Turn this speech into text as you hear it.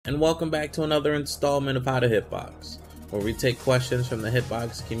And welcome back to another installment of How to Hitbox, where we take questions from the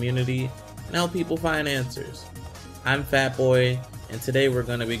hitbox community and help people find answers. I'm Fatboy, and today we're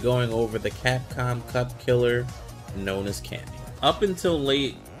going to be going over the Capcom Cup killer known as Cammy. Up until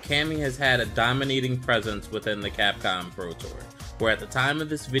late, Cammy has had a dominating presence within the Capcom Pro Tour, where at the time of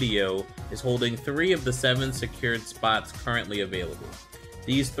this video is holding 3 of the 7 secured spots currently available.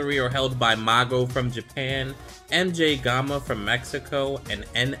 These 3 are held by Mago from Japan, MJ Gama from Mexico, and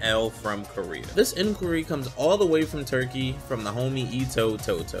NL from Korea. This inquiry comes all the way from Turkey from the homie Ito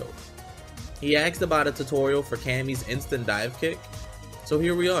Toto. He asked about a tutorial for Cammy's instant dive kick, so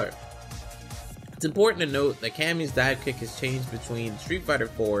here we are. It's important to note that Cammy's dive kick has changed between Street Fighter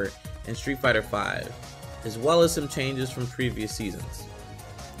 4 and Street Fighter 5, as well as some changes from previous seasons.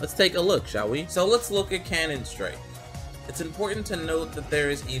 Let's take a look, shall we? So let's look at Cannon Strike. It's important to note that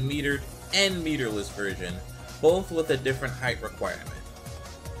there is a metered and meterless version, both with a different height requirement.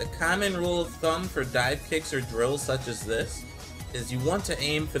 The common rule of thumb for dive kicks or drills such as this is you want to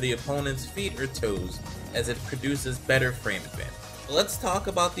aim for the opponent's feet or toes, as it produces better frame advantage. Let's talk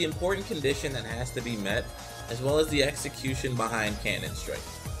about the important condition that has to be met, as well as the execution behind Cannon Strike.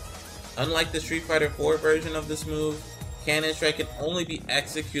 Unlike the Street Fighter 4 version of this move, Cannon Strike can only be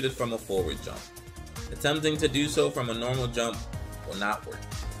executed from a forward jump. Attempting to do so from a normal jump will not work.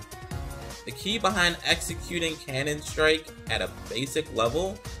 The key behind executing Cannon Strike at a basic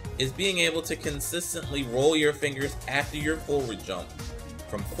level is being able to consistently roll your fingers after your forward jump,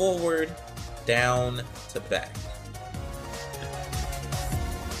 from forward, down, to back.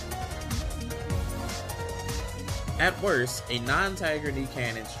 At worst, a non-Tiger Knee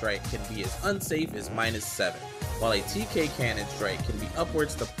Cannon Strike can be as unsafe as -7, while a TK Cannon Strike can be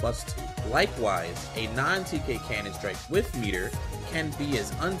upwards to +2. Likewise, a non-TK Cannon Strike with meter can be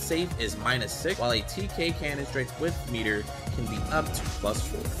as unsafe as -6, while a TK Cannon Strike with meter can be up to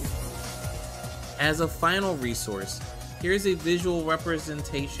 +4. As a final resource, here's a visual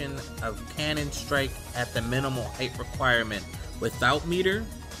representation of Cannon Strike at the minimal height requirement without meter,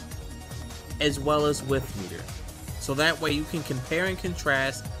 as well as with meter, so that way you can compare and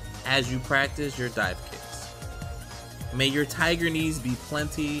contrast as you practice your dive kicks. May your Tiger Knees be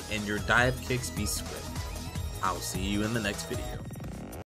plenty and your dive kicks be swift. I'll see you in the next video.